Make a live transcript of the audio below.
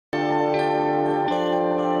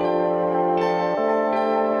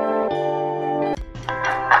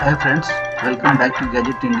Hi friends, welcome back to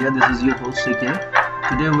Gadget India. This is your host CK.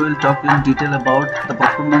 Today we will talk in detail about the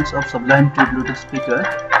performance of Sublime II Bluetooth speaker.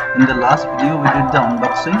 In the last video we did the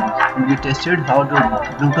unboxing and we tested how the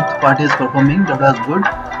Bluetooth part is performing. That was good.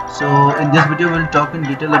 So in this video we will talk in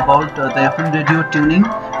detail about the FM radio tuning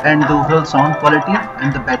and the overall sound quality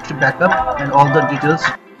and the battery backup and all the details.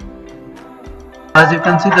 As you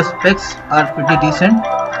can see, the specs are pretty decent.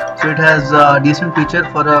 So it has a decent feature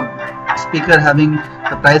for a speaker having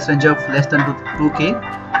the price range of less than 2K.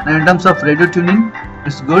 Now in terms of radio tuning,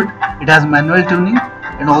 it's good. It has manual tuning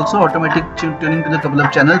and also automatic tuning to the couple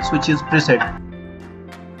of channels, which is preset.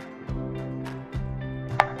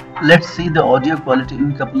 Let's see the audio quality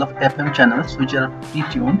in couple of FM channels which are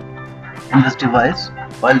pre-tuned in this device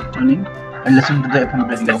while tuning, and listen to the FM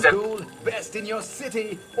radio. School, best in your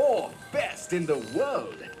city or best in the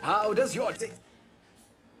world? How does your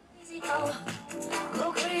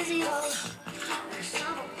Go crazy,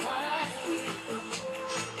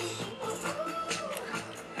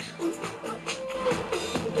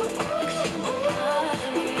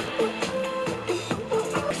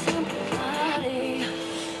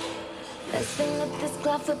 let's fill up this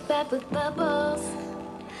cloud for bed with bubbles.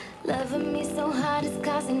 Loving me so hard it's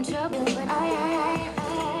causing trouble, but I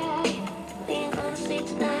we ain't gonna sleep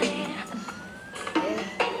tonight.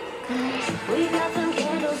 We got some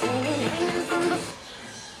candles hanging from the.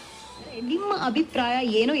 ನಿಮ್ಮ ಅಭಿಪ್ರಾಯ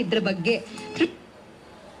ಏನು ಇದ್ರ ಬಗ್ಗೆ?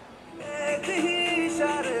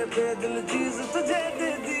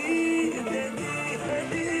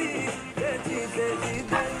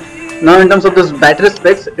 Now in terms of this battery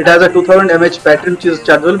specs, it has a 2000 mAh battery which is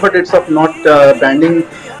chargeable, but it's of not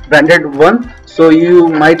branded one, so you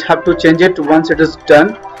might have to change it once it is done.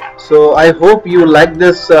 So I hope you like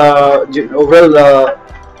this overall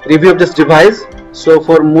review of this device. So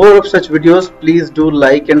for more of such videos, please do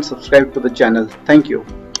like and subscribe to the channel. Thank you.